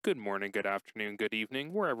Good morning, good afternoon, good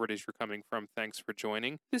evening, wherever it is you're coming from. Thanks for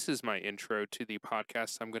joining. This is my intro to the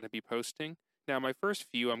podcast I'm going to be posting. Now, my first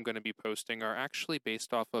few I'm going to be posting are actually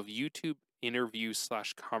based off of YouTube interviews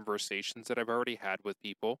 / conversations that I've already had with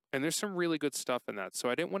people. And there's some really good stuff in that. So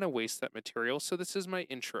I didn't want to waste that material. So this is my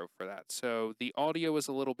intro for that. So the audio is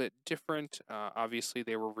a little bit different. Obviously,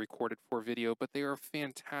 they were recorded for video, but they are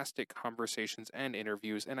fantastic conversations and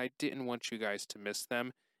interviews. And I didn't want you guys to miss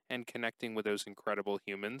them and connecting with those incredible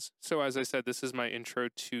humans. So as I said, this is my intro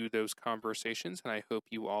to those conversations, and I hope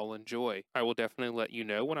you all enjoy. I will definitely let you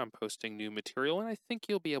know when I'm posting new material, and I think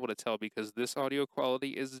you'll be able to tell because this audio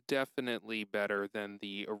quality is definitely better than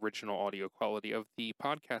the original audio quality of the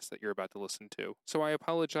podcast that you're about to listen to. So I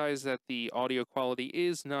apologize that the audio quality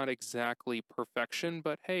is not exactly perfection,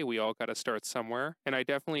 but hey, we all got to start somewhere, and I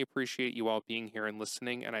definitely appreciate you all being here and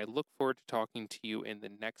listening, and I look forward to talking to you in the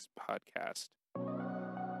next podcast.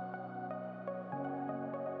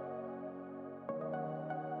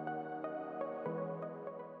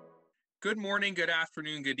 Good morning, good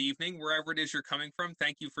afternoon, good evening, wherever it is you're coming from.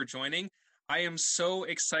 Thank you for joining. I am so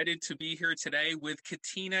excited to be here today with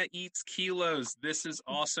Katina Eats Kilos. This is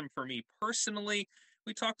awesome for me personally.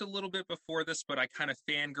 We talked a little bit before this, but I kind of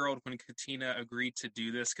fangirled when Katina agreed to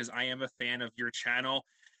do this because I am a fan of your channel.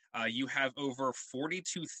 You have over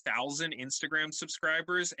 42,000 Instagram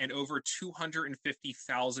subscribers and over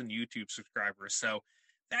 250,000 YouTube subscribers. So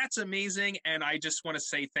that's amazing. And I just want to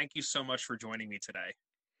say thank you so much for joining me today.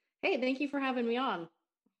 Hey, thank you for having me on.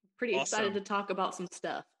 Pretty excited Awesome. to talk about some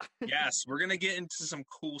stuff. Yes, we're going to get into some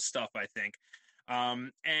cool stuff, I think.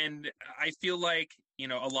 And I feel like,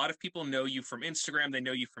 a lot of people know you from Instagram, they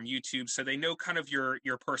know you from YouTube, so they know kind of your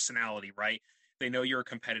personality, right? They know you're a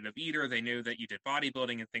competitive eater, they know that you did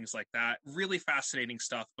bodybuilding and things like that. Really fascinating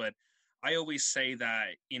stuff, but I always say that,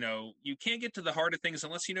 you can't get to the heart of things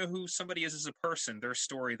unless you know who somebody is as a person, their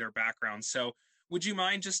story, their background. So would you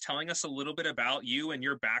mind just telling us a little bit about you and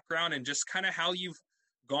your background and just kind of how you've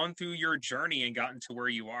gone through your journey and gotten to where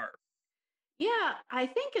you are? Yeah, I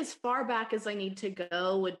think as far back as I need to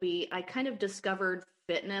go would be I kind of discovered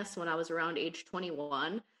fitness when I was around age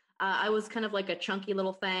 21. I was kind of like a chunky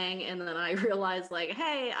little thing, and then I realized, like,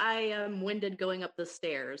 hey, I am winded going up the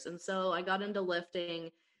stairs. And so I got into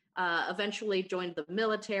lifting, eventually joined the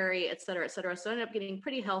military, et cetera, et cetera. So I ended up getting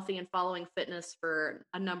pretty healthy and following fitness for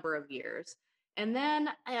a number of years. And then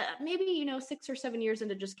maybe, 6 or 7 years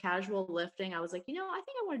into just casual lifting, I was like, I think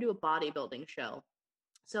I want to do a bodybuilding show.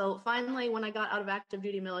 So finally, when I got out of active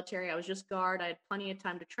duty military, I was just guard. I had plenty of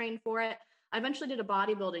time to train for it. I eventually did a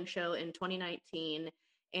bodybuilding show in 2019,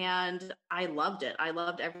 and I loved it. I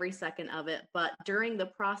loved every second of it. But during the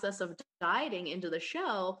process of dieting into the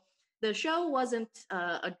show wasn't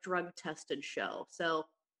a drug tested show. So,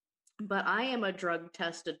 but I am a drug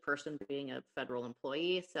tested person being a federal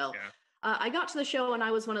employee. So Yeah. I got to the show and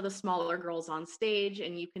I was one of the smaller girls on stage,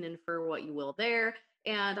 and you can infer what you will there.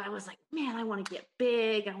 And I was like, man, I want to get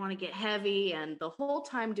big. I want to get heavy. And the whole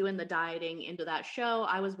time doing the dieting into that show,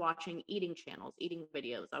 I was watching eating channels, eating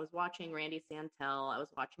videos. I was watching Randy Santel. I was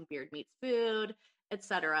watching Beard Meats Food,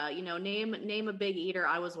 etc. Name a big eater.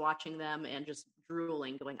 I was watching them and just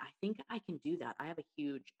drooling, going, I think I can do that. I have a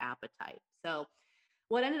huge appetite. So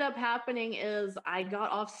what ended up happening is I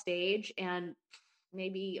got off stage, and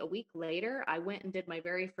maybe a week later, I went and did my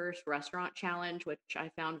very first restaurant challenge, which I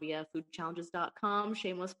found via foodchallenges.com.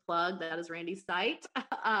 Shameless plug, that is Randy's site.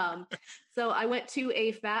 So I went to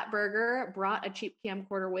a Fat Burger, brought a cheap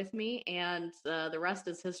camcorder with me, and the rest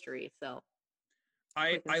is history. So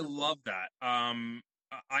I love that. I'm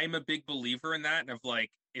a big believer in that, and of like,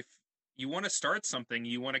 if you want to start something,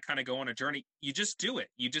 you want to kind of go on a journey, you just do it.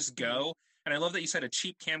 You just go. And I love that you said a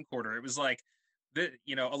cheap camcorder. It was like,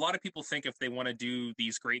 a lot of people think if they want to do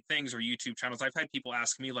these great things or YouTube channels, I've had people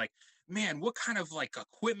ask me like, man, what kind of like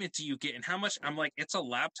equipment do you get and how much? I'm like, it's a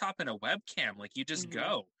laptop and a webcam. Like you just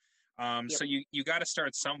go. Yep. So you got to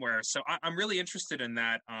start somewhere. So I'm really interested in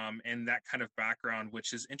that and that kind of background,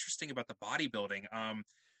 which is interesting about the bodybuilding.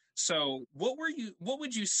 So what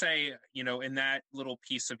would you say, in that little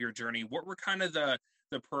piece of your journey, what were kind of the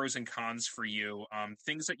pros and cons for you,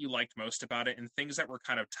 things that you liked most about it and things that were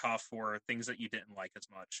kind of tough or things that you didn't like as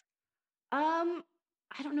much?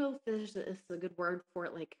 I don't know if there's a good word for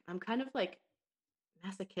it. Like, I'm kind of like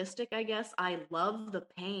masochistic, I guess. I love the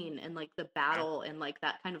pain and like the Yeah, battle and like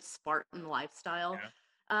that kind of Spartan lifestyle.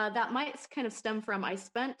 yeah. That might kind of stem from I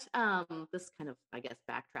spent this kind of, I guess,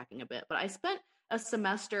 backtracking a bit, but I spent a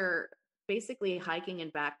semester basically hiking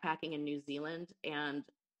and backpacking in New Zealand, and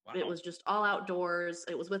it Wow. was just all outdoors.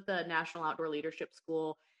 It was with the National Outdoor Leadership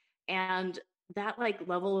School, and that like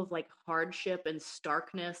level of like hardship and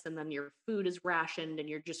starkness, and then your food is rationed and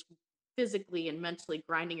you're just physically and mentally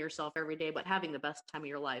grinding yourself every day, but having the best time of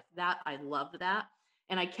your life. That I loved that.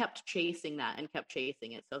 And I kept chasing that and kept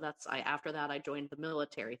chasing it. So that's I after that I joined the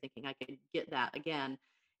military thinking I could get that again.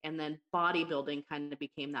 And then bodybuilding kind of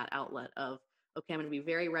became that outlet of, okay, I'm going to be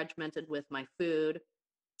very regimented with my food.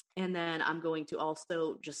 And then I'm going to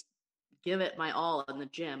also just give it my all in the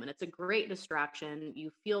gym. And it's a great distraction.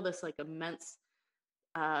 You feel this like immense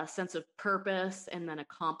sense of purpose and then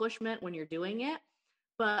accomplishment when you're doing it.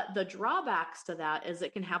 But the drawbacks to that is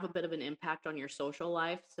it can have a bit of an impact on your social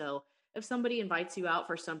life. So if somebody invites you out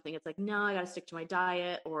for something, it's like, no, I got to stick to my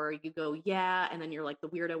diet. Or you go, yeah. And then you're like the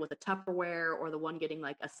weirdo with a Tupperware or the one getting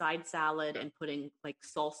like a side salad and putting like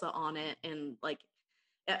salsa on it. And like,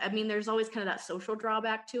 I mean, there's always kind of that social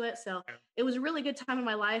drawback to it. So it was a really good time in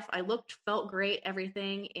my life. I looked, felt great,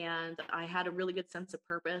 everything. And I had a really good sense of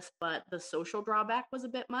purpose, but the social drawback was a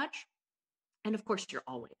bit much. And of course, you're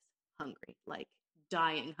always hungry, like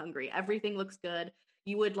dying hungry. Everything looks good.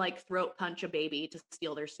 You would like throat punch a baby to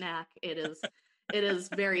steal their snack. It is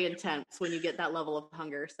very intense when you get that level of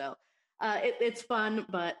hunger. So it's fun,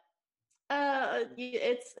 but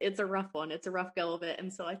it's a rough one. It's a rough go of it.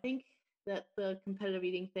 And so I think that the competitive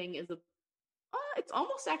eating thing is it's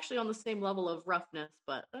almost actually on the same level of roughness,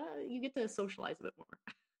 but you get to socialize a bit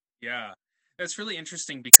more. Yeah. That's really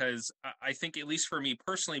interesting because I think, at least for me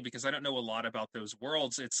personally, because I don't know a lot about those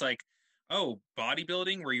worlds, it's like, oh,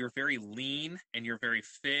 bodybuilding where you're very lean and you're very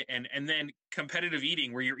fit, and then competitive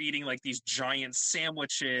eating where you're eating like these giant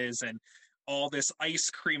sandwiches and all this ice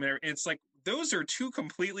cream, and it's like those are two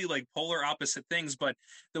completely like polar opposite things. But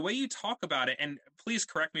the way you talk about it, and please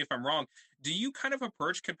correct me if I'm wrong, do you kind of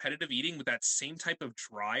approach competitive eating with that same type of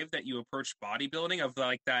drive that you approach bodybuilding, of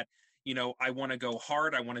like that, I want to go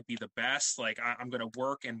hard, I want to be the best, like I'm going to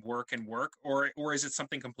work and work and work, or is it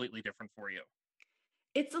something completely different for you?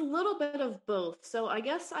 It's a little bit of both. So I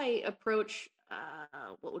guess I approach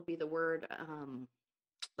what would be the word,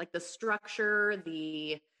 like the structure,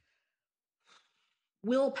 the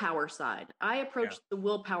willpower side. I approach the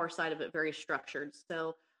willpower side of it very structured.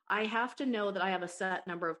 So I have to know that I have a set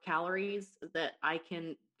number of calories that I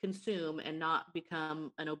can consume and not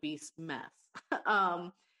become an obese mess.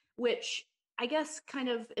 Which I guess kind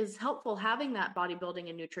of is helpful having that bodybuilding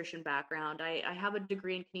and nutrition background. I have a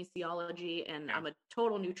degree in kinesiology and I'm a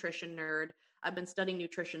total nutrition nerd. I've been studying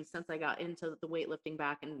nutrition since I got into the weightlifting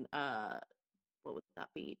back in what would that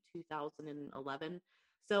be, 2011.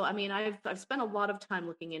 So I mean, I've spent a lot of time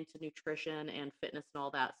looking into nutrition and fitness and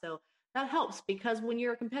all that. So that helps because when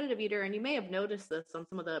you're a competitive eater, and you may have noticed this on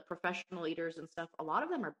some of the professional eaters and stuff, a lot of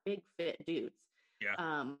them are big fit dudes.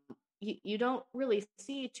 Yeah. You don't really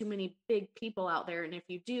see too many big people out there, and if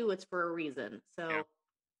you do, it's for a reason. So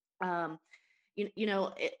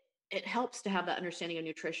it helps to have that understanding of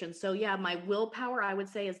nutrition. So yeah, my willpower, I would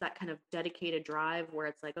say, is that kind of dedicated drive where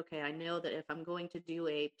it's like, okay, I know that if I'm going to do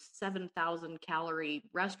a 7,000 calorie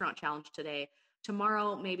restaurant challenge today,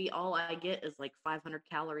 tomorrow maybe all I get is like 500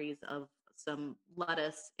 calories of some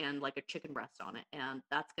lettuce and like a chicken breast on it, and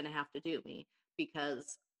that's going to have to do me,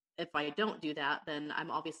 because if I don't do that, then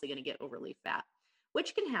I'm obviously going to get overly fat,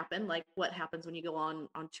 which can happen. Like what happens when you go on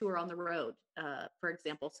tour on the road, for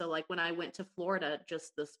example. So like when I went to Florida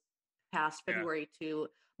just this past February to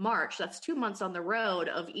March, that's 2 months on the road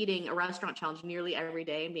of eating a restaurant challenge nearly every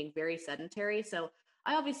day and being very sedentary. So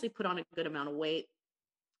I obviously put on a good amount of weight,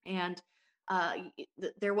 and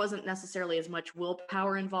there wasn't necessarily as much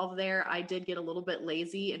willpower involved there. I did get a little bit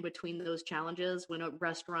lazy in between those challenges. When a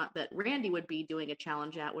restaurant that Randy would be doing a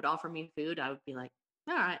challenge at would offer me food, I would be like,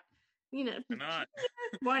 all right, Why not?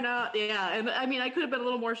 why not? Yeah. And I mean, I could have been a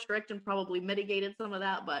little more strict and probably mitigated some of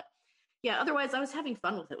that, but yeah, otherwise I was having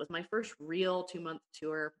fun with it. It was my first real 2-month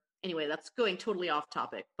tour. Anyway, that's going totally off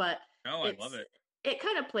topic, but no, I love it. It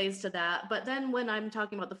kind of plays to that. But then when I'm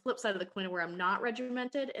talking about the flip side of the coin where I'm not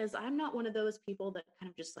regimented, is I'm not one of those people that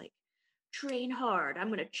kind of just like train hard. I'm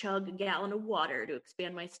going to chug a gallon of water to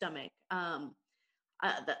expand my stomach.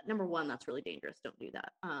 Number one, that's really dangerous. Don't do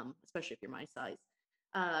that, especially if you're my size.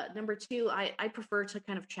 Number two, I prefer to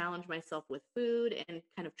kind of challenge myself with food and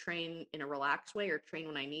kind of train in a relaxed way, or train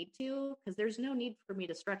when I need to, because there's no need for me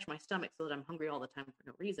to stretch my stomach so that I'm hungry all the time for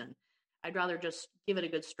no reason. I'd rather just give it a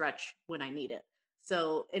good stretch when I need it.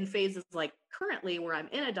 So in phases like currently where I'm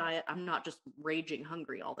in a diet, I'm not just raging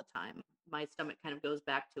hungry all the time. My stomach kind of goes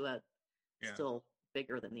back to a still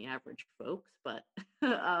bigger than the average folks, but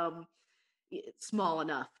it's small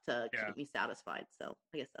enough to keep me satisfied. So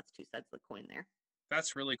I guess that's two sides of the coin there.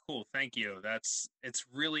 That's really cool. Thank you. It's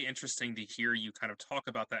really interesting to hear you kind of talk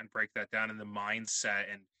about that and break that down in the mindset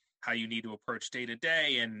and how you need to approach day to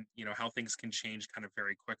day, and how things can change kind of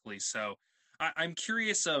very quickly. So I'm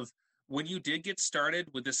curious of when you did get started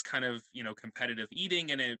with this kind of competitive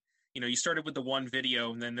eating, and you started with the one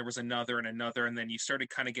video, and then there was another and another, and then you started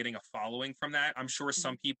kind of getting a following from that. I'm sure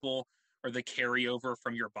some people are the carryover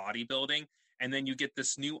from your bodybuilding, and then you get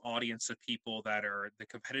this new audience of people that are the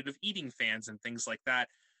competitive eating fans and things like that.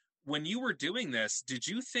 When you were doing this, did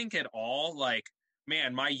you think at all like,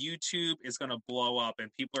 man, my YouTube is going to blow up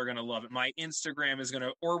and people are going to love it, my Instagram is going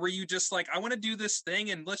to, or were you just like, I want to do this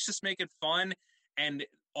thing and let's just make it fun, and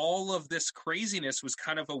all of this craziness was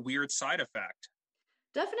kind of a weird side effect?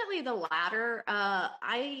 Definitely the latter.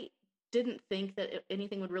 I didn't think that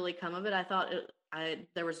anything would really come of it. I thought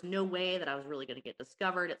there was no way that I was really going to get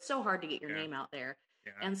discovered. It's so hard to get your name out there.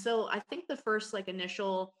 Yeah. And so I think the first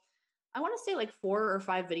initial, I want to say 4 or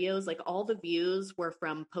 5 videos, all the views were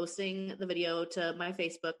from posting the video to my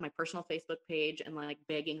Facebook, my personal Facebook page, and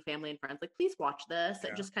begging family and friends, please watch this. Yeah.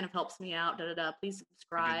 It just kind of helps me out. Please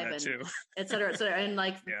subscribe, and too. et cetera, et cetera. And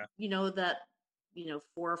Yeah. That 400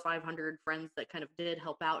 or 500 friends that kind of did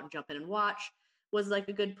help out and jump in and watch was a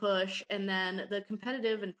good push. And then the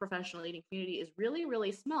competitive and professional eating community is really,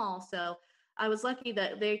 really small. So I was lucky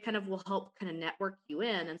that they kind of will help kind of network you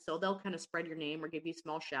in. And so they'll kind of spread your name or give you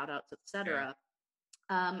small shout outs, et cetera.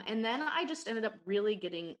 Yeah. And then I just ended up really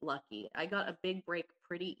getting lucky. I got a big break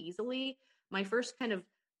pretty easily. My first kind of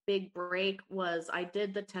big break was I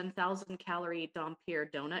did the 10,000 calorie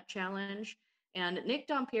Dompierre donut challenge. And Nick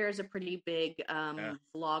Dompierre is a pretty big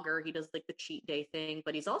vlogger. He does the cheat day thing,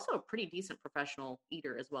 but he's also a pretty decent professional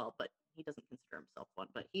eater as well. But he doesn't consider himself one,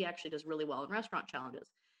 but he actually does really well in restaurant challenges.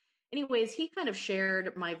 Anyways, he kind of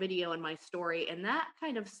shared my video and my story, and that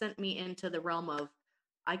kind of sent me into the realm of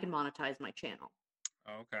I can monetize my channel.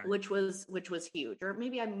 Oh, okay. Which was huge. Or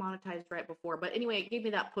maybe I monetized right before, but anyway, it gave me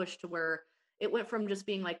that push to where it went from just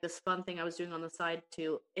being this fun thing I was doing on the side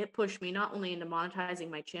to it pushed me not only into monetizing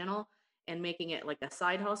my channel and making it a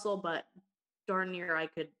side hustle, but darn near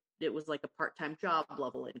it was a part-time job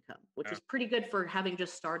level income, which is pretty good for having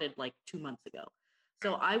just started 2 months ago.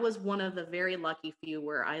 So I was one of the very lucky few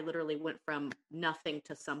where I literally went from nothing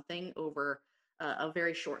to something over a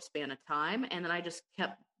very short span of time. And then I just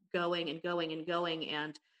kept going and going and going.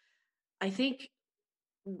 And I think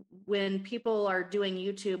when people are doing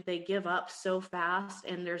YouTube, they give up so fast,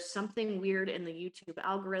 and there's something weird in the YouTube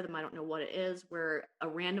algorithm. I don't know what it is, where a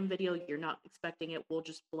random video you're not expecting it will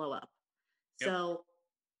just blow up. Yep. So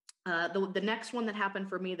the next one that happened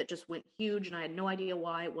for me that just went huge, and I had no idea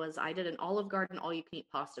why, was I did an Olive Garden all-you-can-eat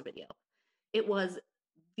pasta video. It was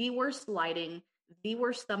the worst lighting, the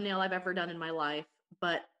worst thumbnail I've ever done in my life,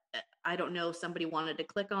 but I don't know, somebody wanted to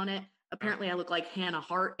click on it. Apparently I look like Hannah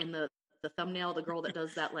Hart in the thumbnail, the girl that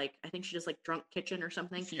does that, I think she does Drunk Kitchen or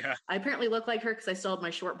something. Yeah. I apparently look like her because I still had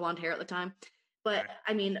my short blonde hair at the time. But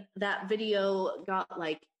I mean, that video got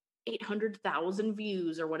 800,000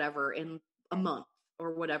 views or whatever in a month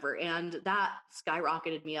or whatever. And that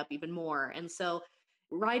skyrocketed me up even more. And so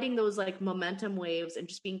riding those momentum waves and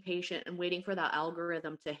just being patient and waiting for that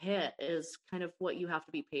algorithm to hit is kind of what you have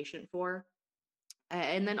to be patient for.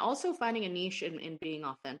 And then also finding a niche in being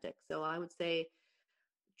authentic. So I would say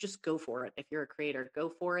just go for it. If you're a creator, go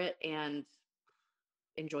for it and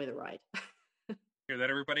enjoy the ride. Hear that,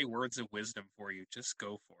 everybody? Words of wisdom for you. Just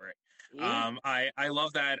go for it. Yeah. I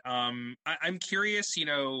love that. I'm curious,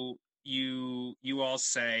 you all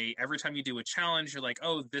say every time you do a challenge, you're like,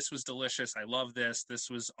 oh, this was delicious. I love this. This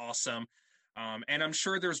was awesome. And I'm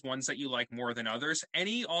sure there's ones that you like more than others.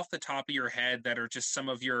 Any off the top of your head that are just some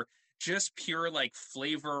of your just pure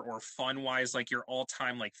flavor or fun wise, your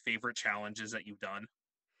all-time favorite challenges that you've done?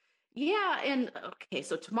 Yeah, and okay,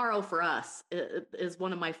 so tomorrow for us is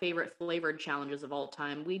one of my favorite flavored challenges of all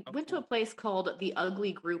time. We went to a place called the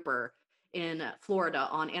Ugly Grouper in Florida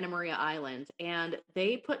on Anna Maria Island, and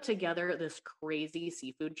they put together this crazy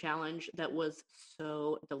seafood challenge that was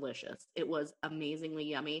so delicious. It was amazingly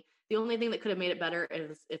yummy. The only thing that could have made it better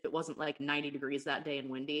is if it wasn't 90 degrees that day and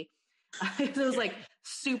windy. It was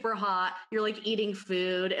super hot. You're eating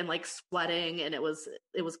food and sweating, and it was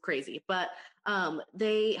crazy. But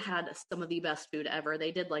they had some of the best food ever.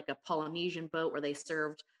 They did a Polynesian boat where they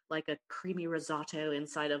served a creamy risotto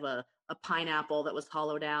inside of a pineapple that was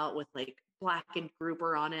hollowed out with blackened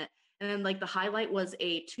grouper on it. And then the highlight was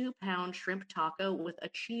a 2-pound shrimp taco with a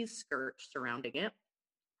cheese skirt surrounding it,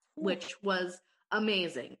 which was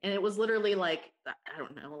amazing. And it was literally I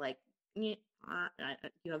don't know, you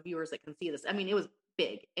have viewers that can see this. I mean, it was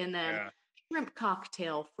big. And then shrimp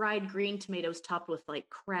cocktail, fried green tomatoes topped with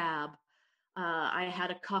crab. I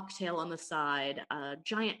had a cocktail on the side,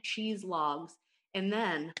 giant cheese logs. And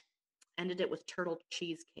then ended it with turtle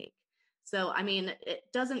cheesecake. So, I mean, it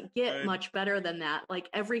doesn't get much better than that. Like,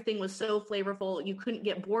 everything was so flavorful. You couldn't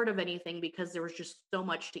get bored of anything because there was just so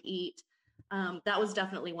much to eat. That was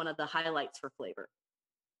definitely one of the highlights for flavor.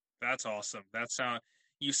 That's awesome.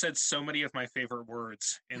 You said so many of my favorite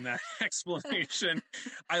words in that explanation.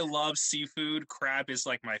 I love seafood. Crab is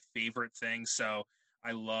like my favorite thing. So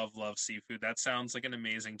I love seafood. That sounds like an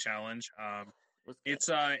amazing challenge.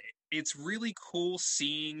 It's really cool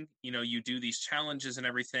seeing, you do these challenges and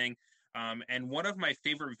everything. And one of my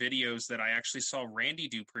favorite videos that I actually saw Randy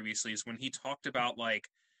do previously is when he talked about like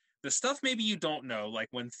the stuff maybe you don't know, like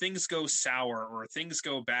when things go sour or things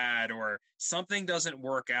go bad or something doesn't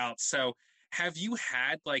work out. So have you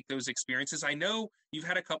had like those experiences? I know you've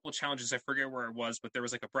had a couple challenges. I forget where it was, but there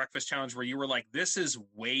was like a breakfast challenge where you were like, this is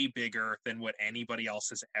way bigger than what anybody else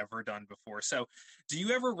has ever done before. So do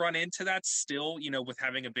you ever run into that still, with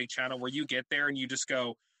having a big channel where you get there and you just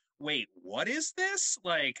go, wait, what is this?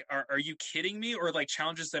 Like, are you kidding me? Or like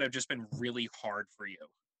challenges that have just been really hard for you?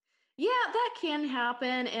 Yeah, that can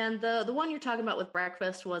happen. And the one you're talking about with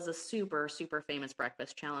breakfast was a super, super famous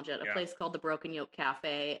breakfast challenge at a place called the Broken Yolk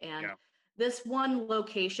Cafe. And this one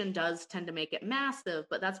location does tend to make it massive,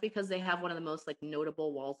 but that's because they have one of the most like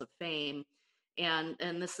notable walls of fame. And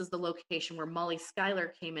this is the location where Molly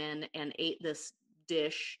Schuyler came in and ate this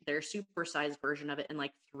dish, their supersized version of it, in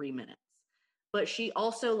like 3 minutes. But she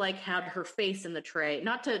also like had her face in the tray,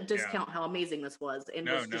 not to discount how amazing this was, and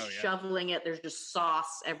was just shoveling it. There's just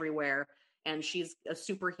sauce everywhere, and she's a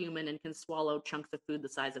superhuman and can swallow chunks of food the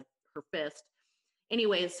size of her fist.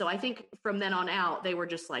 Anyways, so I think from then on out, they were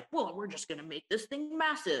just like, well, we're just going to make this thing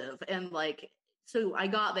massive. And like, so I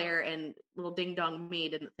got there and little ding dong me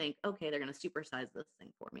didn't think, okay, they're going to supersize this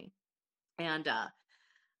thing for me. And,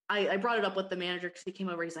 I brought it up with the manager because he came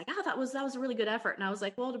over. He's like, that was a really good effort. And I was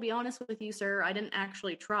like, well, to be honest with you, sir, I didn't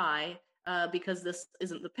actually try because this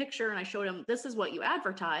isn't the picture. And I showed him, this is what you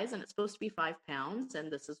advertise and it's supposed to be 5 pounds.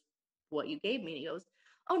 And this is what you gave me. And he goes,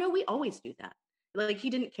 oh no, we always do that. Like, he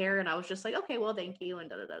didn't care. And I was just like, okay, well, thank you.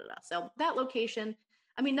 And So that location,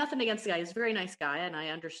 I mean, nothing against the guy. He's a very nice guy. And I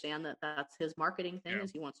understand that that's his marketing thing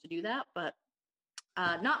is he wants to do that. But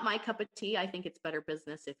not my cup of tea. I think it's better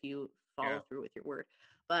business if you follow through with your word.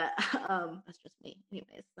 But that's just me.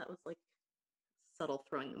 Anyways, that was like subtle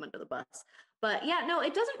throwing them under the bus. But yeah, no,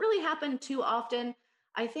 it doesn't really happen too often.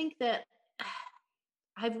 I think that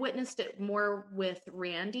I've witnessed it more with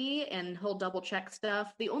Randy, and he'll double check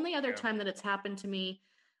stuff. The only other time that it's happened to me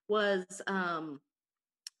was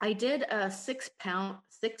I did a 6 pound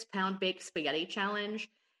baked spaghetti challenge,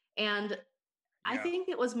 and I think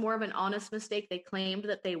it was more of an honest mistake. They claimed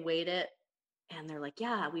that they weighed it. And they're like,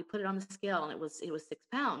 yeah, we put it on the scale and it was 6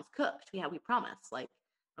 pounds cooked. Yeah, we promise. Like,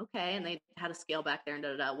 okay. And they had a scale back there and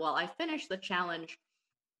Well, I finished the challenge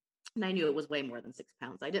and I knew it was way more than 6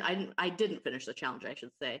 pounds. I didn't finish the challenge, I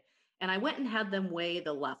should say. And I went and had them weigh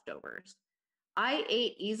the leftovers. I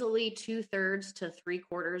ate easily 2/3 to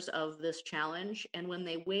 3/4 of this challenge. And when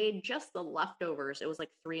they weighed just the leftovers, it was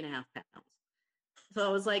like 3.5 pounds. So I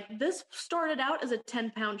was like, this started out as a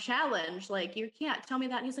 10-pound challenge. Like, you can't tell me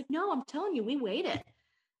that. And he's like, no, I'm telling you, we weighed it.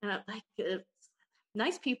 And I'm like, it's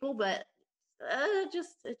nice people, but I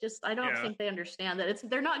don't think they understand that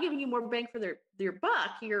they're not giving you more bang for their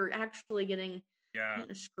buck. You're actually getting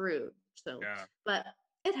screwed. So, but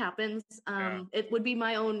it happens. It would be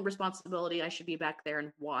my own responsibility. I should be back there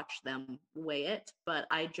and watch them weigh it. But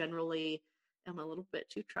I generally am a little bit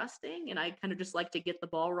too trusting, and I kind of just like to get the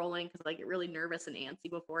ball rolling because I get really nervous and antsy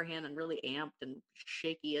beforehand and really amped and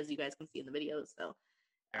shaky, as you guys can see in the videos. So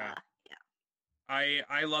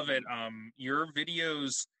I love it. Your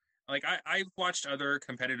videos, like I've watched other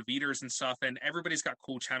competitive eaters and stuff, and everybody's got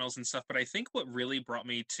cool channels and stuff, but I think what really brought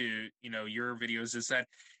me to your videos is that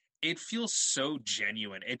it feels so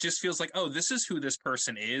genuine. It just feels like, oh, this is who this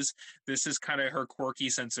person is. This is kind of her quirky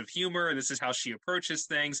sense of humor. This is how she approaches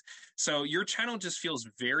things. So your channel just feels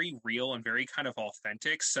very real and very kind of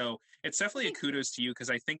authentic. So it's definitely a kudos to you,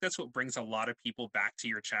 because I think that's what brings a lot of people back to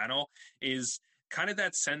your channel, is kind of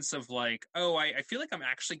that sense of like, oh, I feel like I'm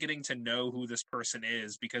actually getting to know who this person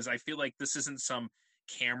is, because I feel like this isn't some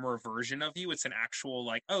camera version of you. It's an actual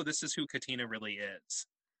like, oh, this is who Katina really is.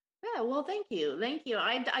 Yeah, well, thank you.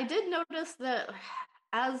 I did notice that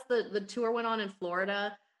as the tour went on in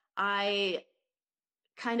Florida, I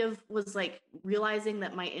kind of was like realizing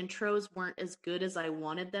that my intros weren't as good as I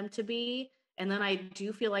wanted them to be. And then I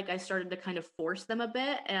do feel like I started to kind of force them a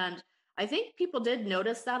bit. And I think people did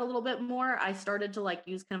notice that a little bit more. I started to like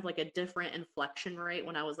use kind of like a different inflection rate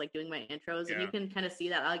when I was like doing my intros. And you can kind of see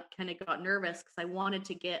that I kind of got nervous because I wanted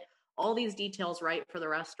to get all these details right for the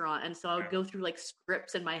restaurant. And so I would go through like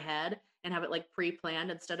scripts in my head and have it like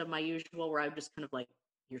pre-planned instead of my usual where I would just kind of like,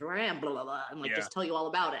 here's where I am, blah, blah, blah, and like just tell you all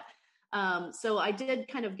about it. So I did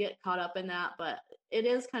kind of get caught up in that, but it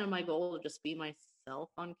is kind of my goal to just be myself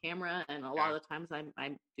on camera. And a lot of the times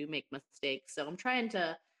I do make mistakes. So I'm trying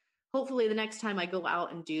to, hopefully the next time I go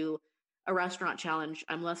out and do a restaurant challenge,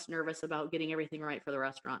 I'm less nervous about getting everything right for the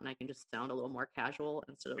restaurant, and I can just sound a little more casual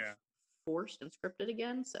instead of forced and scripted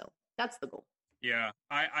again. So that's the goal. Yeah,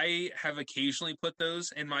 I have occasionally put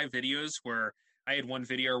those in my videos where I had one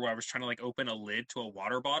video where I was trying to like open a lid to a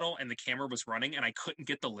water bottle and the camera was running and I couldn't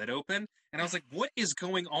get the lid open. And I was like, what is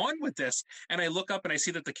going on with this? And I look up and I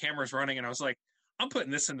see that the camera's running and I was like, I'm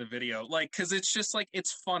putting this in the video. Like, cause it's just like,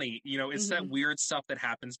 it's funny, you know, it's that weird stuff that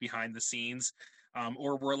happens behind the scenes.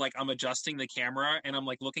 Or where like I'm adjusting the camera and I'm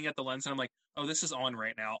like looking at the lens and I'm like, oh, this is on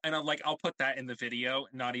right now. And I'm like, I'll put that in the video,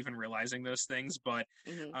 not even realizing those things. But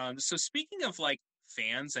so speaking of like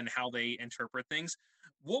fans and how they interpret things,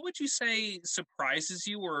 what would you say surprises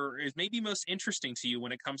you or is maybe most interesting to you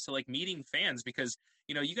when it comes to like meeting fans? Because,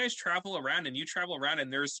 you know, you guys travel around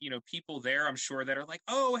and there's, you know, people there, I'm sure, that are like,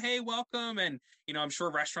 oh, hey, welcome. And, you know, I'm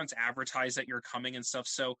sure restaurants advertise that you're coming and stuff.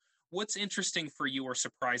 So what's interesting for you or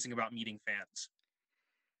surprising about meeting fans?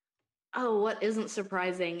 Oh, what isn't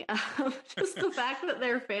surprising? Just the fact that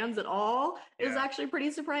they're fans at all is actually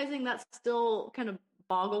pretty surprising. That still kind of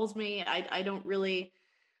boggles me. I don't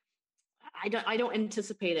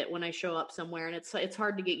anticipate it when I show up somewhere, and it's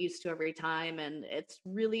hard to get used to every time. And it's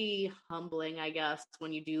really humbling, I guess,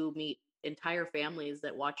 when you do meet entire families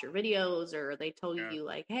that watch your videos, or they tell you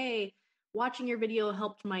like, hey, watching your video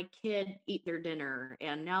helped my kid eat their dinner,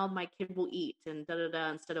 and now my kid will eat and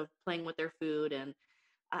instead of playing with their food. And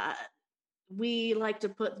we like to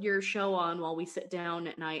put your show on while we sit down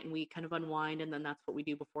at night and we kind of unwind, and then that's what we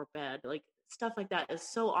do before bed. Like, stuff like that is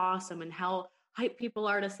so awesome, and how hyped people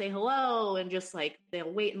are to say hello, and just like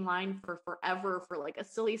they'll wait in line for forever for like a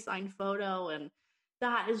silly signed photo. And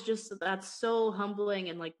that's so humbling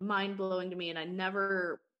and like mind-blowing to me, and I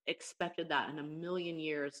never expected that in a million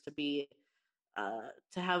years to be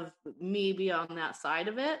to have me be on that side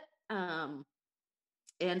of it.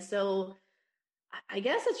 And so I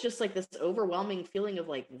guess it's just like this overwhelming feeling of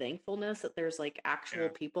like thankfulness that there's like actual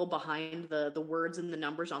people behind the words and the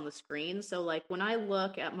numbers on the screen. So like when I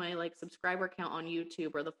look at my like subscriber count on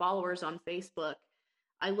YouTube or the followers on Facebook,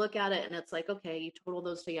 I look at it and it's like, okay, you total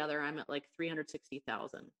those together, I'm at like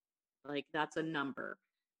 360,000. Like, that's a number.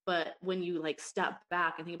 But when you like step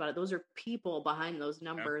back and think about it, those are people behind those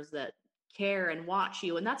numbers that care and watch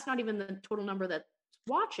you. And that's not even the total number that's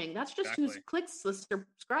watching. That's just who clicks the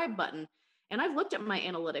subscribe button. And I've looked at my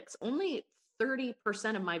analytics. Only 30%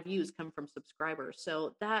 of my views come from subscribers.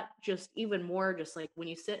 So that just even more, just like when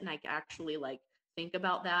you sit and I actually like think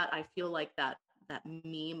about that, I feel like that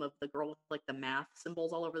meme of the girl with like the math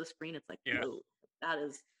symbols all over the screen. It's like, whoa, that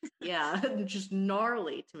is, just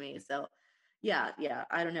gnarly to me. So yeah,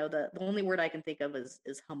 I don't know. The only word I can think of is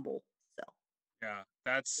humble. So yeah,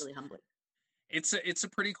 that's really humbling. It's a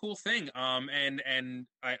pretty cool thing. And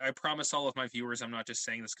I promise all of my viewers, I'm not just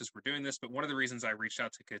saying this because we're doing this, but one of the reasons I reached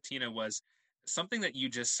out to Katina was something that you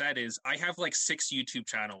just said is I have like 6 YouTube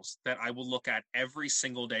channels that I will look at every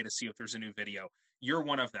single day to see if there's a new video. You're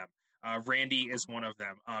one of them. Randy is one of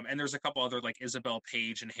them. And there's a couple other like Isabel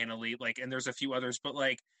Page and Hannah Lee, like, and there's a few others, but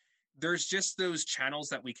like, there's just those channels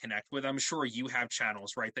that we connect with. I'm sure you have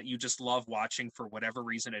channels, right, that you just love watching for whatever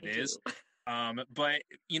reason it is. But,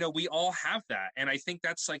 you know, we all have that. And I think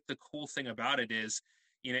that's like the cool thing about it is,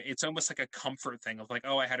 you know, it's almost like a comfort thing of like,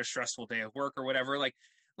 oh, I had a stressful day of work or whatever. Like,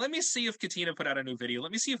 let me see if Katina put out a new video.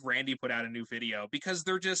 Let me see if Randy put out a new video, because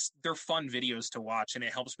they're fun videos to watch and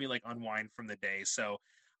it helps me like unwind from the day. So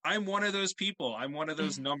I'm one of those people. I'm one of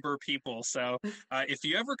those number people. So if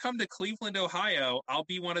you ever come to Cleveland, Ohio, I'll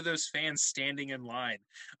be one of those fans standing in line.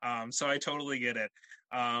 So I totally get it.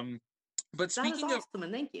 But speaking that is awesome,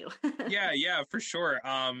 and thank you. yeah, for sure.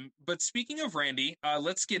 But speaking of Randy,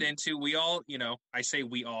 let's get into, we all, you know, I say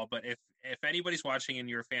we all, but if anybody's watching and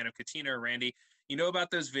you're a fan of Katina or Randy, you know about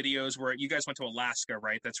those videos where you guys went to Alaska,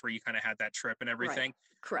 right? That's where you kind of had that trip and everything.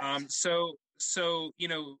 Right. Correct. So, you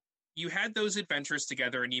know, you had those adventures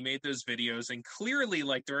together and you made those videos, and clearly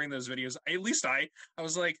like during those videos, at least I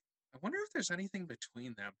was like, I wonder if there's anything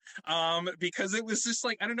between them. Because it was just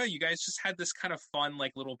like, I don't know, you guys just had this kind of fun,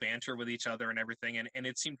 like little banter with each other and everything. And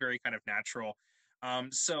it seemed very kind of natural.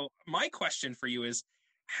 So my question for you is,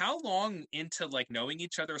 how long into like knowing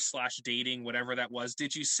each other / dating, whatever that was,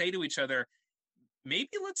 did you say to each other, maybe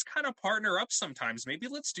let's kind of partner up sometimes. Maybe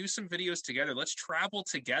let's do some videos together. Let's travel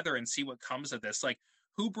together and see what comes of this. Like,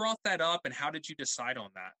 who brought that up and how did you decide on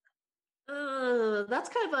that? That's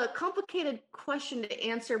kind of a complicated question to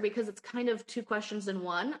answer because it's kind of two questions in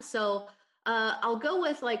one. So I'll go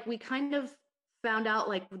with like we kind of found out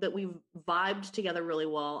like that we vibed together really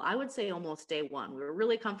well. I would say almost day one. We were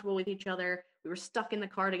really comfortable with each other. We were stuck in the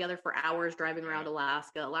car together for hours driving around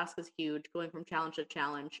Alaska. Alaska's huge, going from challenge to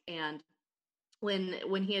challenge. And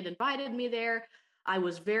when he had invited me there, I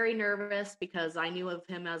was very nervous because I knew of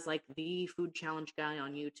him as like the food challenge guy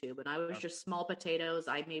on YouTube, and I was just small potatoes.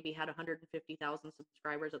 I maybe had 150,000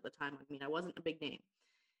 subscribers at the time. I mean, I wasn't a big name.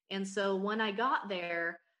 And so when I got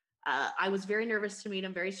there, I was very nervous to meet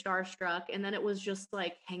him, very starstruck, and then it was just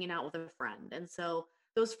like hanging out with a friend. And so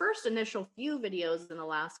those first initial few videos in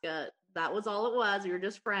Alaska, that was all it was. We were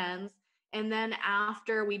just friends. And then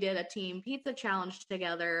after we did a team pizza challenge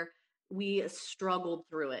together, we struggled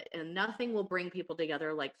through it, and nothing will bring people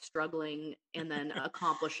together like struggling and then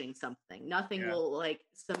accomplishing something. Nothing will like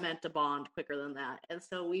cement a bond quicker than that. And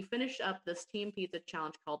so we finished up this team pizza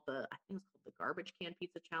challenge called I think it's called the Garbage Can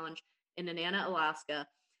Pizza Challenge in Nenana, Alaska.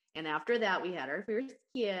 And after that, we had our first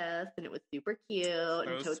kiss, and it was super cute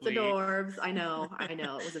and totes adorbs. I know,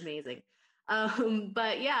 it was amazing.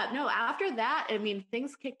 But yeah, no, after that, I mean,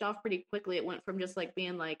 things kicked off pretty quickly. It went from just like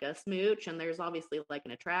being like a smooch, and there's obviously like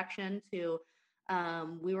an attraction to,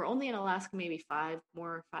 we were only in Alaska maybe 6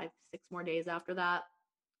 more days after that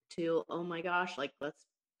to, oh my gosh, like let's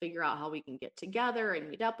figure out how we can get together and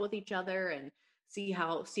meet up with each other and see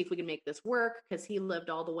if we can make this work. Cause he lived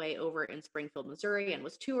all the way over in Springfield, Missouri and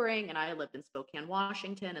was touring, and I lived in Spokane,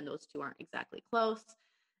 Washington, and those two aren't exactly close.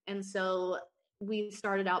 And so we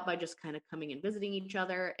started out by just kind of coming and visiting each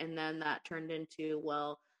other. And then that turned into,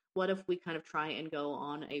 well, what if we kind of try and go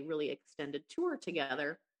on a really extended tour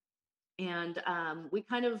together? And we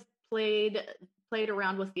kind of played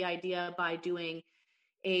around with the idea by doing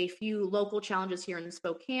a few local challenges here in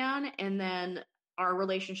Spokane. And then our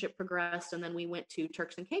relationship progressed. And then we went to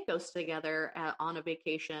Turks and Caicos together on a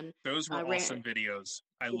vacation. Those were awesome videos.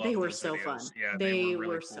 I love They were those so videos. fun. Yeah, they were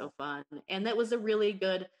really cool. So fun. And that was a really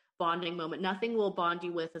good bonding moment. Nothing will bond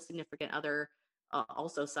you with a significant other,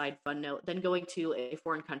 also side fun note, than going to a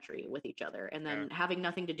foreign country with each other and then having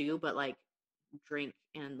nothing to do but like drink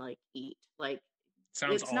and like eat. Like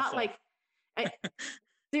sounds it's awful. not like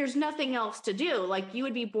there's nothing else to do. Like you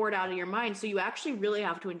would be bored out of your mind. So you actually really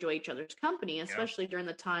have to enjoy each other's company, especially during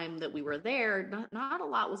the time that we were there. Not a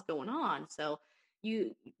lot was going on. So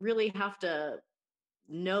you really have to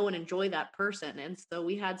know and enjoy that person. And so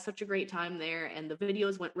we had such a great time there, and the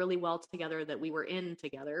videos went really well together that we were in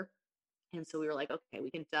together. And so we were like, okay,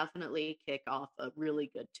 we can definitely kick off a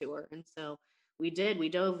really good tour. And so we did. We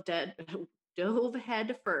dove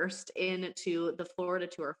head first into the Florida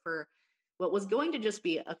tour for what was going to just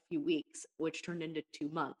be a few weeks, which turned into 2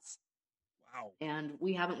 months. Wow. And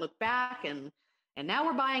we haven't looked back, and now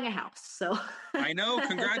we're buying a house. So I know.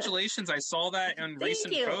 Congratulations. I saw that in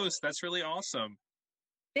recent posts. That's really awesome.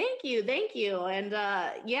 Thank you. And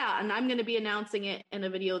and I'm going to be announcing it in a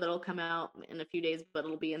video that'll come out in a few days, but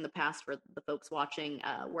it'll be in the past for the folks watching,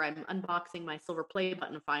 where I'm unboxing my silver play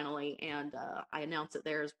button finally, and I announce it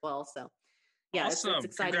there as well. So yeah, awesome. It's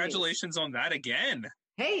exciting. Congratulations on that again.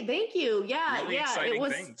 Hey, thank you. Yeah, really exciting it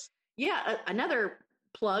was things. Yeah, another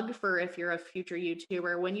plug for if you're a future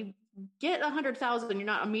YouTuber, when you get 100,000, you're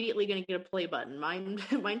not immediately going to get a play button. Mine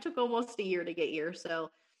took almost a year to get here.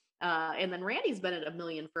 So, and then Randy's been at 1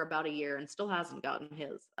 million for about a year and still hasn't gotten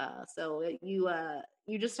his. So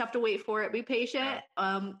you just have to wait for it. Be patient.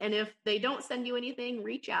 And if they don't send you anything,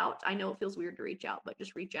 reach out. I know it feels weird to reach out, but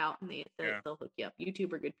just reach out and they'll hook you up.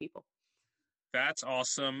 YouTube are good people. That's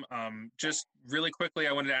awesome. Just really quickly,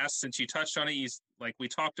 I wanted to ask, since you touched on it, like we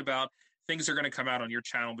talked about, things are going to come out on your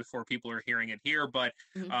channel before people are hearing it here, but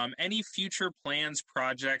any future plans,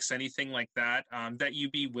 projects, anything like that, that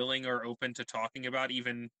you'd be willing or open to talking about,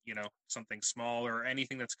 even, something small or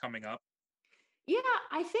anything that's coming up? Yeah,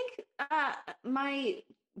 I think my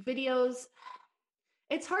videos,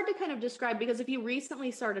 it's hard to kind of describe, because if you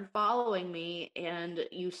recently started following me and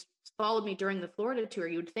you followed me during the Florida tour,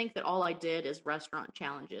 you'd think that all I did is restaurant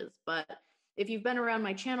challenges. But if you've been around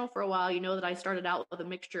my channel for a while, you know that I started out with a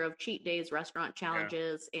mixture of cheat days, restaurant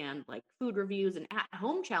challenges, and like food reviews and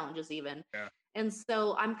at-home challenges even. Yeah. And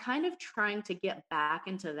so I'm kind of trying to get back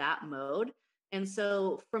into that mode. And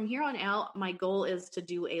so from here on out, my goal is to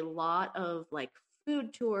do a lot of like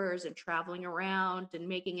food tours and traveling around and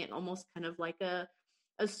making it almost kind of like a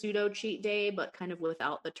pseudo cheat day, but kind of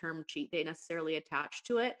without the term cheat day necessarily attached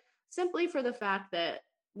to it, simply for the fact that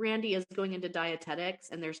Randy is going into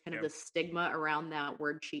dietetics and there's kind of this stigma around that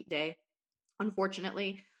word cheat day,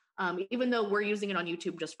 unfortunately. Even though we're using it on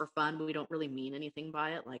YouTube just for fun, we don't really mean anything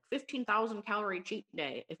by it. Like 15,000 calorie cheat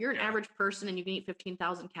day. If you're an average person and you can eat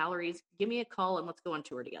 15,000 calories, give me a call and let's go on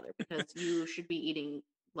tour together, because you should be eating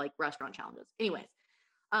like restaurant challenges. Anyways,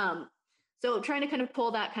 so trying to kind of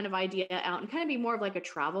pull that kind of idea out and kind of be more of like a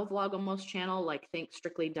travel vlog almost channel, like think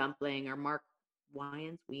Strictly Dumpling or Mark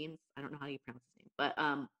Wiens, I don't know how you pronounce his name, but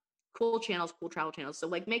cool channels, cool travel channels. So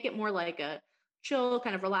like make it more like a chill,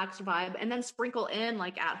 kind of relaxed vibe, and then sprinkle in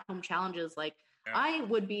like at-home challenges. Like I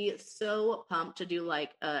would be so pumped to do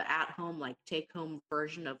like a at-home, like take-home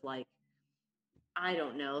version of like, I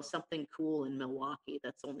don't know, something cool in Milwaukee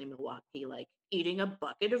that's only Milwaukee, like eating a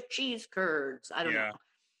bucket of cheese curds. I don't know.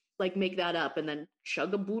 Like make that up and then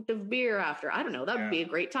chug a boot of beer after. I don't know. That would be a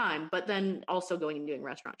great time. But then also going and doing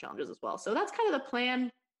restaurant challenges as well. So that's kind of the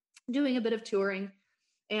plan, doing a bit of touring.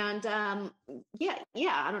 And I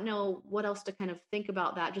don't know what else to kind of think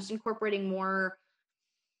about that. Just incorporating more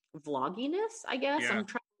vlogginess, I guess. I'm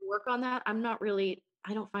trying to work on that.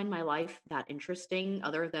 I don't find my life that interesting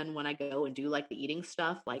other than when I go and do like the eating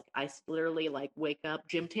stuff. Like I literally like wake up,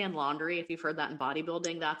 gym tan laundry. If you've heard that in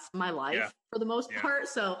bodybuilding, that's my life for the most part.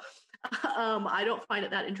 So I don't find it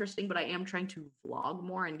that interesting, but I am trying to vlog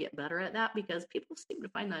more and get better at that because people seem to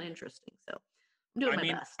find that interesting. So I'm doing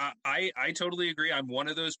my best. I totally agree. I'm one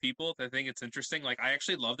of those people that think it's interesting. Like I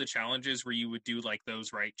actually love the challenges where you would do like those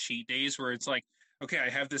cheat days where it's like, okay, I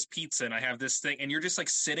have this pizza and I have this thing, and you're just like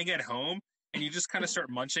sitting at home and you just kind of start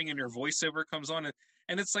munching and your voiceover comes on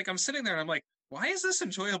and it's like I'm sitting there and I'm like, why is this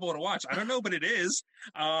enjoyable to watch? I don't know, but it is.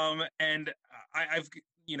 And I've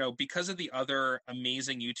because of the other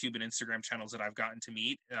amazing YouTube and Instagram channels that I've gotten to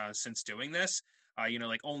meet since doing this,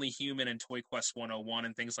 like Only Human and Toy Quest 101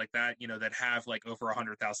 and things like that, that have like over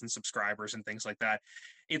 100,000 subscribers and things like that.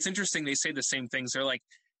 It's interesting. They say the same things. They're like,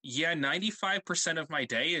 95% of my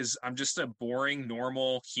day is I'm just a boring,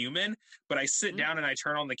 normal human, but I sit down and I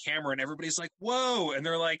turn on the camera and everybody's like, whoa. And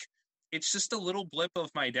they're like, it's just a little blip of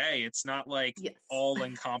my day. It's not like all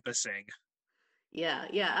encompassing. Yeah,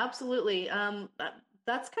 absolutely.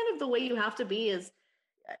 That's kind of the way you have to be. Is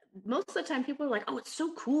most of the time people are like, oh, it's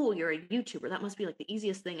so cool, you're a YouTuber, that must be like the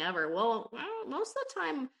easiest thing ever. Well, most of the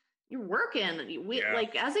time you're working.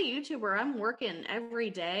 Like as a YouTuber, I'm working every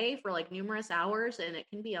day for like numerous hours, and it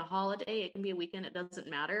can be a holiday, it can be a weekend, it doesn't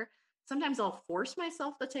matter. Sometimes I'll force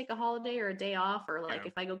myself to take a holiday or a day off, or like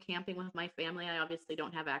if I go camping with my family, I obviously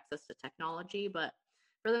don't have access to technology, but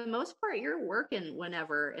for the most part you're working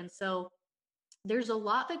whenever. And so there's a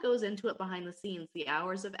lot that goes into it behind the scenes, the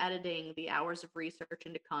hours of editing, the hours of research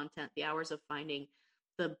into content, the hours of finding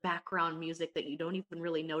the background music that you don't even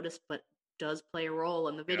really notice but does play a role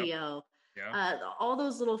in the video. All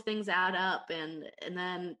those little things add up, and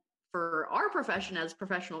then for our profession as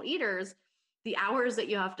professional eaters, the hours that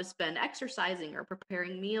you have to spend exercising or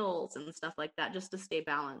preparing meals and stuff like that just to stay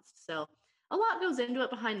balanced. So a lot goes into it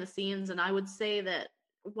behind the scenes, and I would say that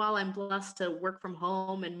while I'm blessed to work from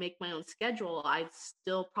home and make my own schedule, I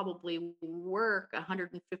still probably work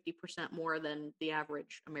 150% more than the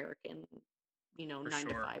average American,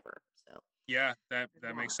 9-to-5er. So yeah, that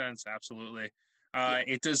makes sense. Absolutely.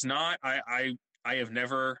 It does not. I have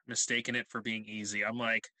never mistaken it for being easy. I'm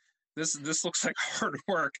like, this looks like hard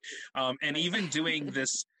work. And even doing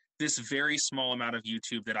this very small amount of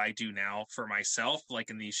YouTube that I do now for myself,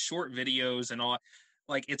 like in these short videos and all,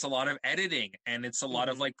 like it's a lot of editing and it's a lot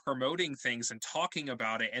of like promoting things and talking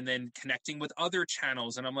about it and then connecting with other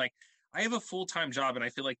channels. And I'm like, I have a full-time job and I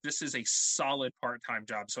feel like this is a solid part-time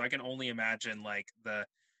job. So I can only imagine like the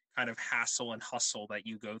kind of hassle and hustle that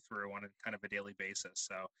you go through on a kind of a daily basis.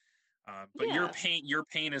 So, but your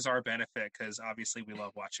pain is our benefit because obviously we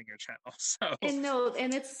love watching your channel. So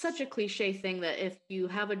and it's such a cliche thing that if you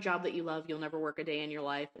have a job that you love, you'll never work a day in your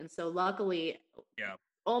life. And so luckily,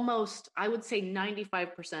 almost, I would say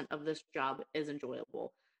 95% of this job is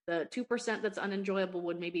enjoyable. The 2% that's unenjoyable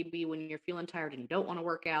would maybe be when you're feeling tired and you don't want to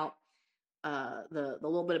work out, the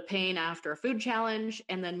little bit of pain after a food challenge,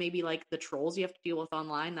 and then maybe like the trolls you have to deal with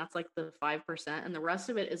online. That's like the 5%, and the rest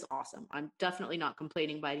of it is awesome. I'm definitely not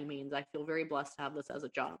complaining by any means. I feel very blessed to have this as a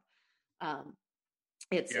job.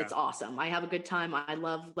 It's awesome. I have a good time. I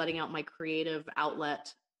love letting out my creative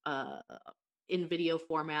outlet in video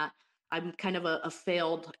format. I'm kind of a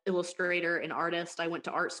failed illustrator and artist. I went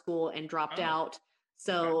to art school and dropped out.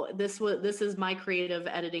 So this is my creative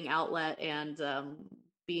editing outlet and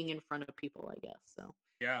being in front of people, I guess. So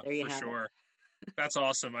there you have sure. That's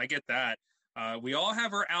awesome. I get that. We all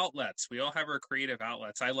have our outlets. We all have our creative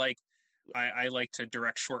outlets. I like to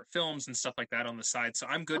direct short films and stuff like that on the side. So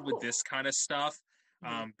I'm good with this kind of stuff.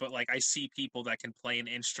 But like I see people that can play an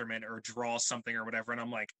instrument or draw something or whatever, and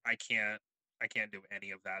I'm like, I can't I can't do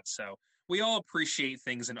any of that. So we all appreciate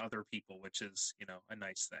things in other people, which is, a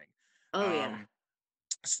nice thing. Oh yeah.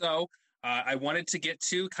 So I wanted to get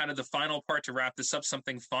to kind of the final part to wrap this up,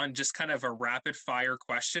 something fun, just kind of a rapid fire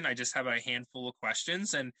question. I just have a handful of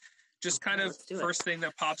questions and just kind of first thing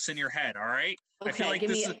that pops in your head. All right. Okay, I feel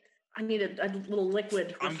like I need a little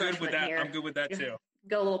liquid. I'm good with that. Here. I'm good with that too.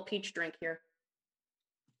 Go a little peach drink here.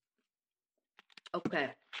 Okay.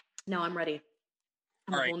 Now I'm ready.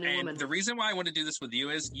 All right, and the reason why I want to do this with you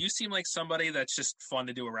is you seem like somebody that's just fun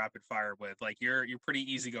to do a rapid fire with. Like you're pretty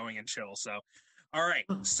easygoing and chill. So, all right.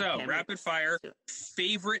 So okay, rapid fire.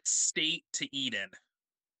 Favorite state to eat in?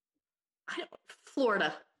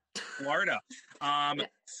 Florida. Florida.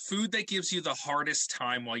 Food that gives you the hardest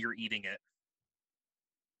time while you're eating it.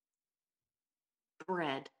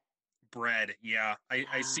 Bread. Bread. Yeah.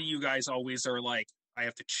 I see you guys always are like, I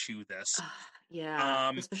have to chew this.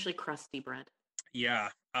 Yeah. Especially crusty bread. Yeah.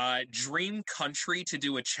 Dream country to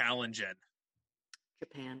do a challenge in?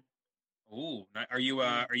 Japan. Ooh, are you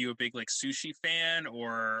a big like sushi fan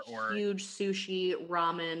or huge sushi,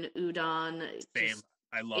 ramen, udon? Same.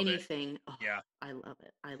 I love anything. it. Oh, yeah. I love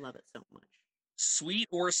it. I love it so much. Sweet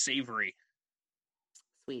or savory?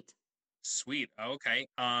 Sweet. Sweet. Okay.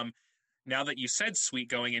 Now that you said sweet,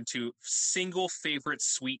 going into single favorite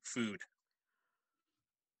sweet food.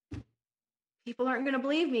 People aren't going to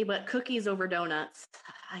believe me, but cookies over donuts.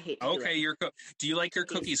 I hate to do it. Do you like your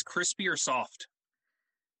cookies crispy or soft?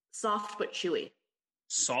 Soft but chewy.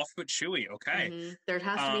 Soft but chewy. Okay. Mm-hmm. There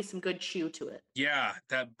has to be some good chew to it. Yeah,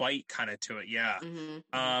 that bite kind of to it. Yeah.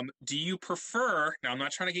 Mm-hmm. Do you prefer? Now, I'm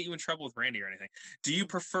not trying to get you in trouble with Randy or anything. Do you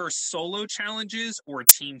prefer solo challenges or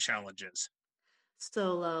team challenges?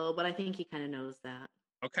 Solo, but I think he kind of knows that.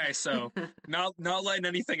 Okay, so not letting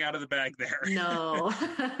anything out of the bag there. No,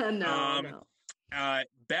 no.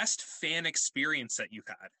 Best fan experience that you've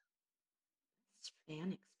had?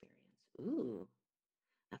 Fan experience. Ooh,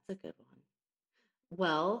 that's a good one.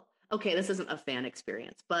 Well, okay, this isn't a fan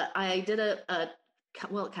experience, but I did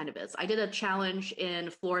well, it kind of is. I did a challenge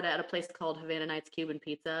in Florida at a place called Havana Nights Cuban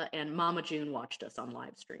Pizza, and Mama June watched us on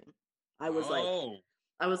live stream. I was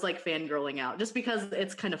like fangirling out just because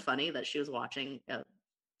it's kind of funny that she was watching a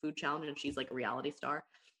food challenge and she's like a reality star.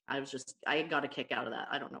 I got a kick out of that.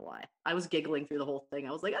 I don't know why. I was giggling through the whole thing.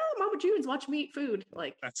 I was like, oh, Mama June's watching me eat food.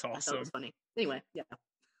 Like, that's awesome. I thought it was funny. Anyway, yeah.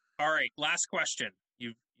 All right, last question.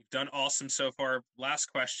 You've done awesome so far. Last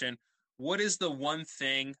question. What is the one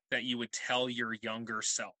thing that you would tell your younger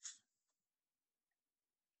self?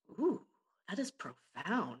 Ooh, that is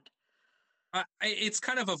profound. It's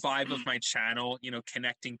kind of a vibe of my channel,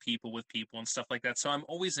 connecting people with people and stuff like that. So I'm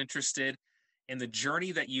always interested in the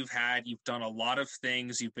journey that you've had. You've done a lot of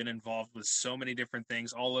things. You've been involved with so many different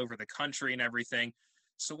things all over the country and everything.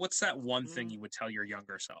 So what's that one thing you would tell your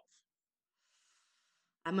younger self?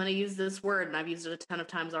 I'm going to use this word, and I've used it a ton of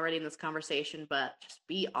times already in this conversation, but just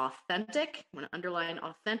be authentic. I'm going to underline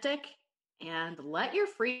authentic and let your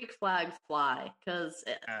freak flags fly. Because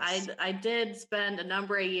I did spend a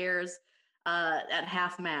number of years at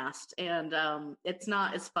half-mast, and it's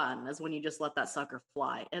not as fun as when you just let that sucker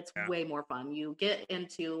fly. It's way more fun. You get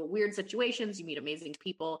into weird situations, you meet amazing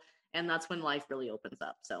people, and that's when life really opens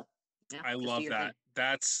up. So I love that.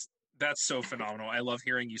 That's so phenomenal. I love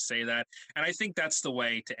hearing you say that. And I think that's the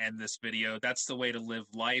way to end this video. That's the way to live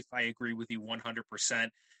life. I agree with you 100%.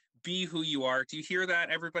 Be who you are. Do you hear that,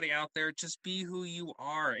 everybody out there? Just be who you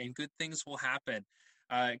are, and good things will happen.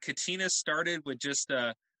 Katina started with just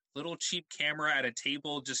a little cheap camera at a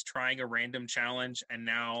table, just trying a random challenge. And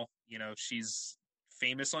now, she's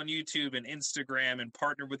famous on YouTube and Instagram and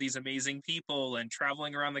partnered with these amazing people and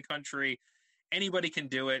traveling around the country. Anybody can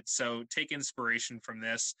do it. So take inspiration from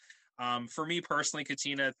this. For me personally,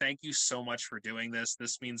 Katina, thank you so much for doing this.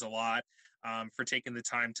 This means a lot, for taking the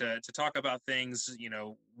time to talk about things,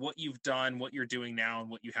 what you've done, what you're doing now, and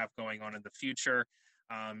what you have going on in the future.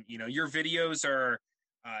 Your videos are,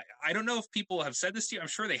 I don't know if people have said this to you. I'm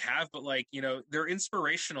sure they have, but they're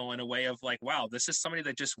inspirational in a way of like, wow, this is somebody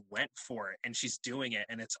that just went for it and she's doing it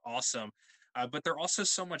and it's awesome. But they're also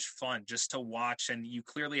so much fun just to watch, and you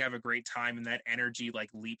clearly have a great time, and that energy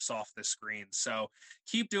leaps off the screen. So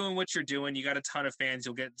keep doing what you're doing. You got a ton of fans.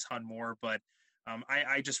 You'll get a ton more, but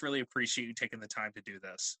I just really appreciate you taking the time to do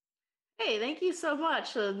this. Hey, thank you so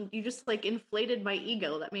much. You just inflated my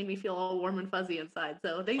ego. That made me feel all warm and fuzzy inside.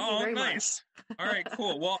 So thank you very much. All right,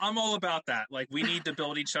 cool. Well, I'm all about that. We need to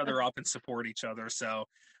build each other up and support each other. So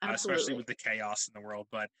especially with the chaos in the world,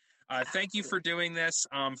 but thank you for doing this.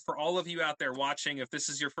 For all of you out there watching, if this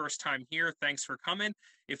is your first time here, thanks for coming.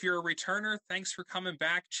 If you're a returner, thanks for coming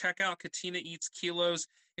back. Check out Katina Eats Kilos.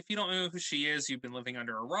 If you don't know who she is, you've been living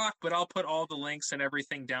under a rock, but I'll put all the links and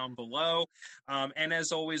everything down below. And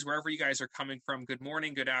as always, wherever you guys are coming from, good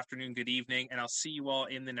morning, good afternoon, good evening, and I'll see you all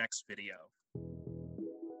in the next video.